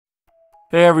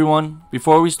Hey everyone,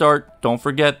 before we start, don't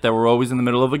forget that we're always in the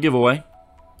middle of a giveaway.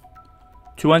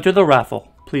 To enter the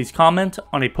raffle, please comment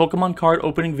on a Pokemon card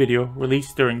opening video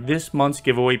released during this month's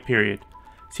giveaway period.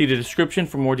 See the description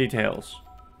for more details.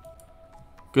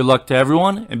 Good luck to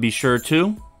everyone, and be sure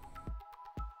to...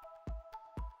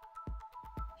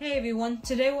 Hey everyone,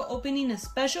 today we're opening a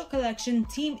special collection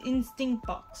Team Instinct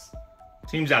box.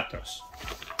 Team Zapdos.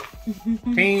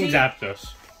 Team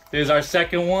Zapdos. This is our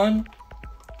second one.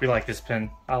 We like this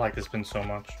pin. I like this pin so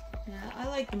much. Yeah, I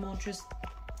like the Moltres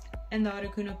and the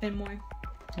Articuno pin more.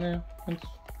 Yeah, it's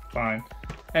fine.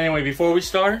 Anyway, before we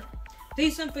start,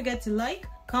 please don't forget to like,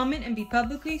 comment, and be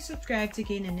publicly subscribed to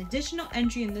gain an additional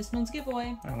entry in this month's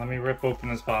giveaway. Now let me rip open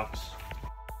this box.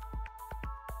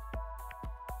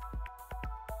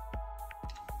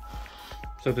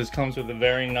 So this comes with a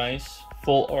very nice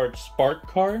full art Spark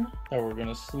card that we're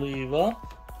gonna sleeve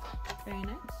up. Very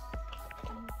nice.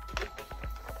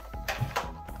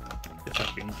 If I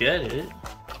can get it.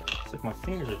 It's like my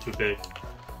fingers are too big.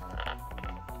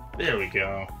 There we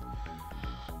go.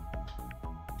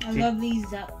 I love these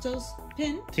Zapdos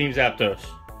pin. Team Zapdos.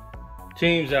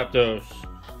 Team Zapdos.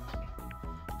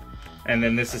 And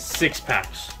then this is 6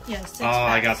 packs. Yeah, 6 packs. Oh,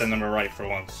 I got the number right for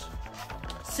once.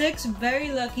 6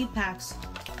 very lucky packs.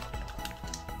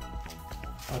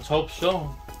 Let's hope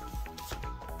so.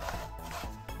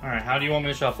 Alright, how do you want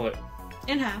me to shuffle it?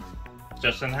 In half.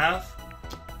 Just in half?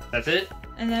 That's it?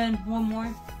 And then one more.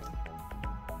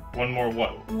 One more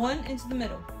what? One into the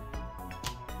middle.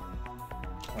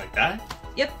 Like that?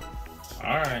 Yep.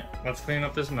 Alright, let's clean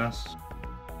up this mess.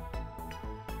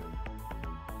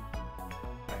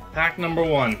 Pack number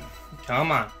 1.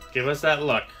 Come on, give us that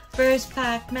luck. First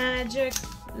pack magic.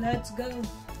 Let's go.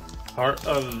 Heart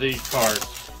of the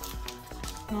cards.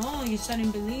 Oh, you're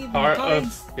starting to believe in Heart the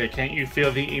cards. of... Yeah, can't you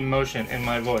feel the emotion in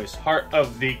my voice? Heart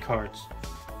of the cards.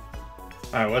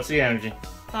 Alright, what's the energy?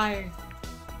 Fire.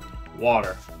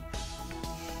 Water.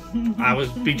 I was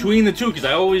between the two because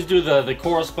I always do the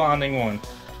corresponding one.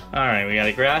 Alright, we got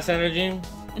a grass energy. An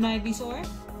Ivysaur.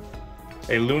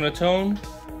 A Lunatone.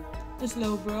 A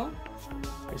Slowbro.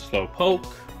 A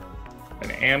Slowpoke. An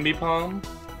Ambipom.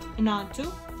 An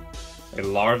Natu. A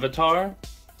Larvitar.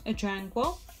 A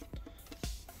Tranquil.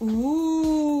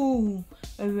 Ooh,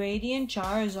 a Radiant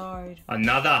Charizard.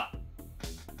 Another.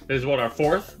 This is what, our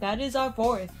 4th? That is our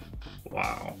 4th.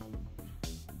 Wow.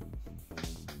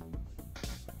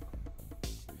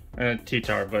 And a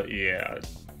T-Tar, but yeah.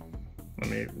 Let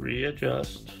me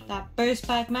readjust. That first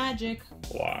pack magic.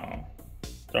 Wow.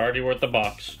 It's already worth the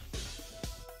box.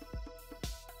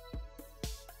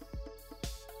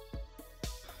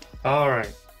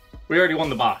 Alright. We already won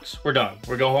the box. We're done.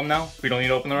 We go home now? We don't need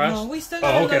to open the rest? No, we still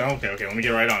gotta okay. Let me get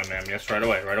right on it, ma'am. Yes, right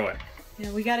away.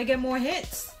 Yeah, we gotta get more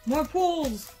hits. More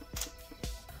pulls.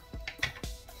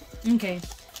 Okay.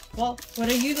 Well, what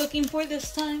are you looking for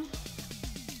this time?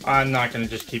 I'm not gonna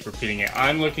just keep repeating it.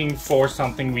 I'm looking for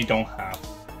something we don't have.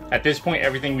 At this point,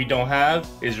 everything we don't have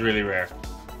is really rare.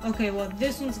 Okay, well,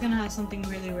 this one's gonna have something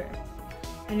really rare.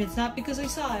 And it's not because I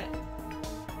saw it.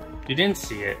 You didn't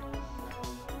see it.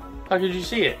 How could you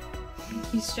see it?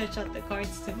 You stretch out the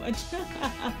cards too much.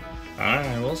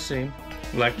 Alright, we'll see.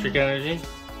 Electric energy.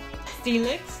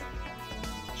 Steelix.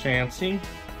 Chansey.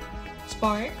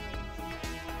 Spark.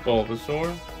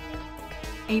 Bulbasaur.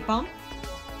 Apom.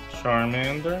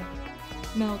 Charmander.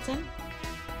 Melton.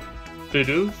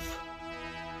 Bidoof.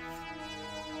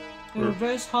 A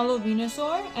reverse hollow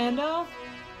Venusaur. And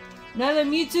another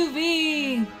Mewtwo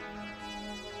V.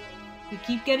 We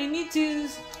keep getting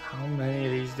Mewtwo's. How many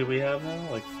of these do we have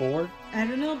now? Like 4? I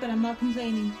don't know, but I'm not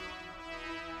complaining.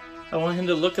 I want him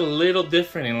to look a little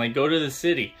different and like go to the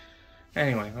city.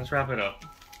 Anyway, let's wrap it up.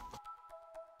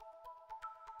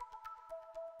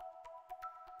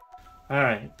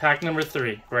 Alright, pack number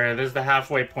 3. Right, there's the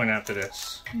halfway point after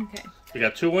this. Okay. We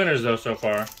got 2 winners though so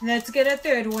far. Let's get a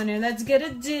 3rd winner. Let's get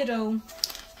a Ditto.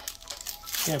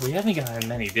 Yeah, we haven't gotten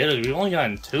many Dittos. We've only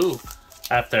gotten 2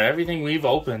 after everything we've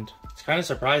opened. It's kind of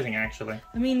surprising actually.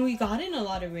 I mean, we got in a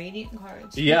lot of Radiant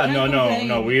cards. Yeah,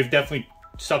 no. We've definitely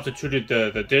substituted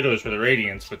the Dittos for the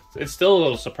Radiants, but it's still a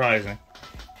little surprising.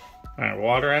 Alright,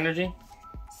 water energy.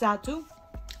 Satu.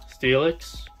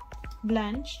 Steelix.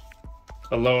 Blanche.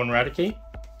 A Lone Raticate.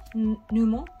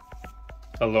 Numo.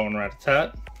 A Lone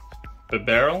Rattata.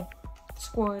 Bibarel.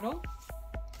 Squirtle.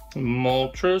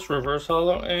 Moltres, Reverse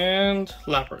Hollow, and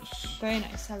Lapras. Very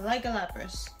nice. I like a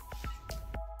Lapras.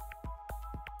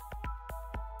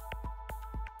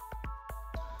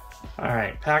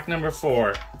 Alright, pack number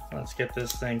 4. let's get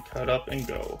this thing cut up and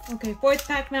go. Okay, 4th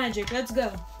pack magic. Let's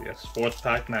go. Yes, 4th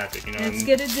pack magic. You know, let's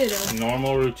get a ditto.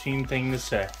 Normal routine thing to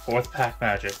say. 4th pack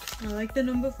magic. I like the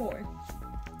number 4.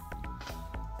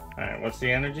 Alright, what's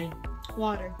the energy?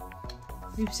 Water.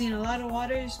 We've seen a lot of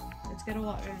waters. Let's get a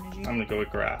water energy. I'm gonna go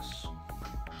with grass.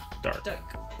 Dark.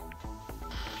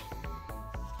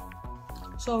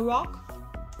 So rock.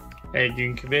 Egg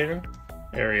incubator.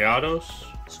 Ariados.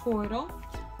 Squirtle.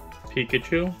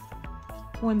 Pikachu.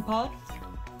 Wimpod.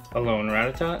 Alone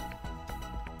Rattata.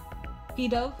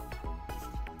 Pidove.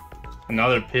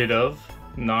 Another Pidove.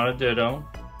 Not a Ditto.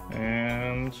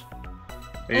 And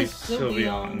a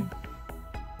Sylveon.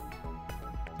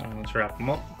 Let's wrap them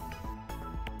up.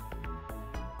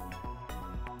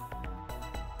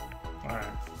 Alright,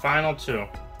 final 2.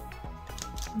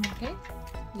 Okay,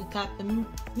 you tap the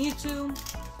Mewtwo.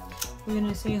 We're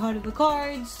gonna say heart of the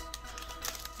cards.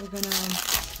 We're gonna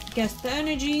guess the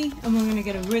energy, and we're gonna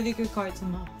get a really good card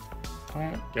somehow.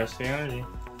 Alright, guess the energy.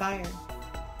 Fire.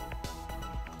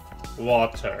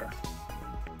 Water.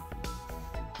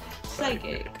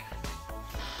 Psychic.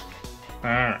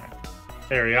 Alright.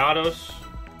 Ariados.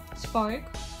 Spark.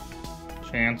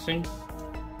 Chansey.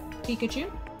 Pikachu.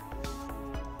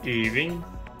 Eevee.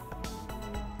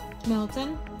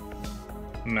 Milton.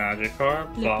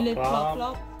 Magikarp. Blip Flop blip flop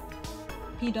Flop. flop.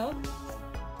 Pidove.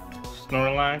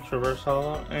 Snorlax, Reverse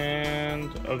Hollow,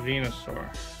 and a Venusaur.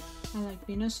 I like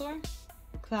Venusaur.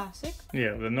 Classic.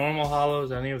 Yeah, the normal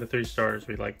hollows, any of the 3 stars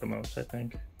we like the most, I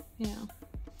think. Yeah.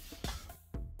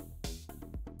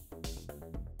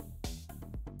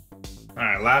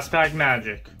 Alright, last pack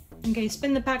magic. Okay,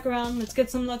 spin the pack around. Let's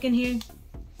get some luck in here.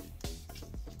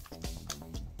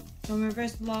 Don't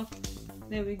reverse block.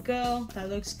 There we go. That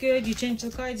looks good. You changed the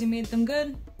cards. You made them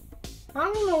good. I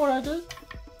don't know what I did.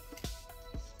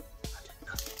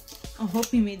 I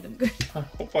hope you made them good. I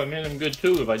hope I made them good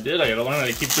too. If I did, I gotta learn how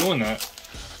to keep doing that.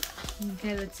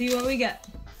 Okay, let's see what we get.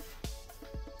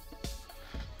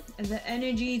 And the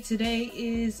energy today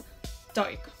is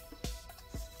dark.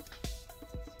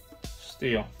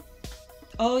 Steel.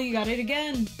 Oh, you got it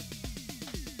again.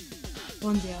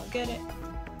 One day I'll get it.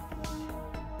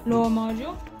 Lower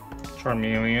module.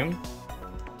 Charmeleon.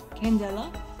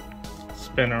 Candela.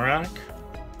 Spinarak.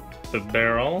 The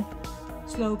Barrel.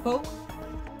 Slowpoke.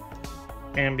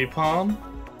 Ambipom.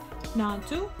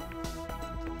 Nantu.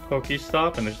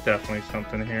 Pokestop, and there's definitely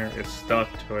something here. It's stuck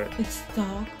to it. It's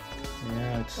stuck.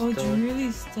 Yeah, it's Oh, stuck. it's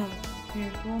really stuck.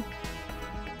 Careful.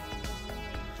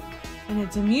 And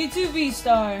it's a Mewtwo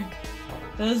V-Star.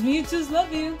 Those Mewtwo's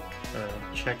love you.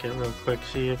 Check it real quick,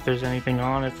 see if there's anything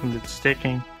on it from the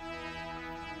sticking.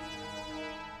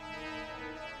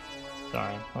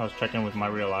 Sorry, I was checking with my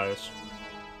real eyes.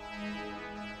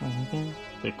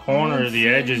 The corner, the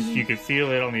edges, you can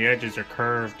feel it on the edges are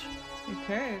curved. They're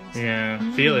curved.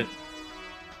 Yeah, feel it.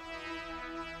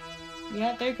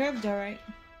 Yeah, they're curved alright.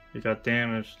 It got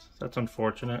damaged. That's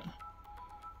unfortunate.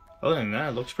 Other than that,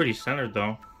 it looks pretty centered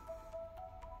though.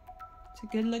 It's a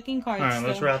good looking card. Alright,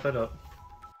 let's wrap it up.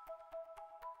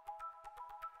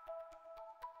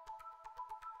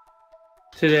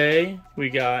 Today, we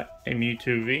got a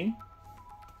Mewtwo V,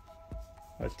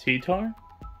 a T-Tar,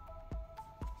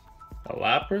 a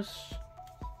Lapras,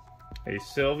 a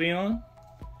Sylveon,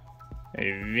 a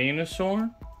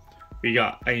Venusaur. We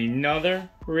got another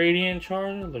Radiant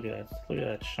Charger. Look at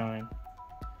that shine.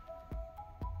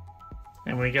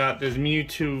 And we got this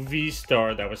Mewtwo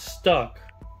V-Star that was stuck.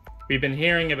 We've been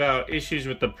hearing about issues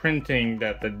with the printing,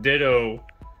 that the Ditto,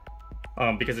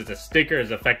 because it's a sticker,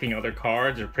 is affecting other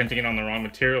cards or printing it on the wrong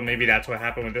material. Maybe that's what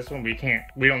happened with this one.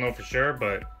 We don't know for sure,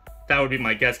 but that would be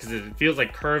my guess because it feels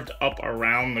like curved up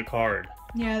around the card.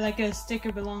 Yeah, like a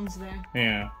sticker belongs there.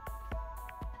 Yeah.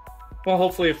 Well,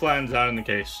 hopefully it flattens out in the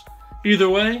case. Either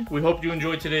way, we hope you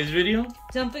enjoyed today's video.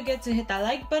 Don't forget to hit that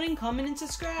like button, comment, and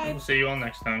subscribe. We'll see you all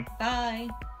next time. Bye.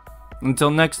 Until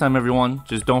next time, everyone,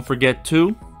 just don't forget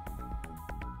to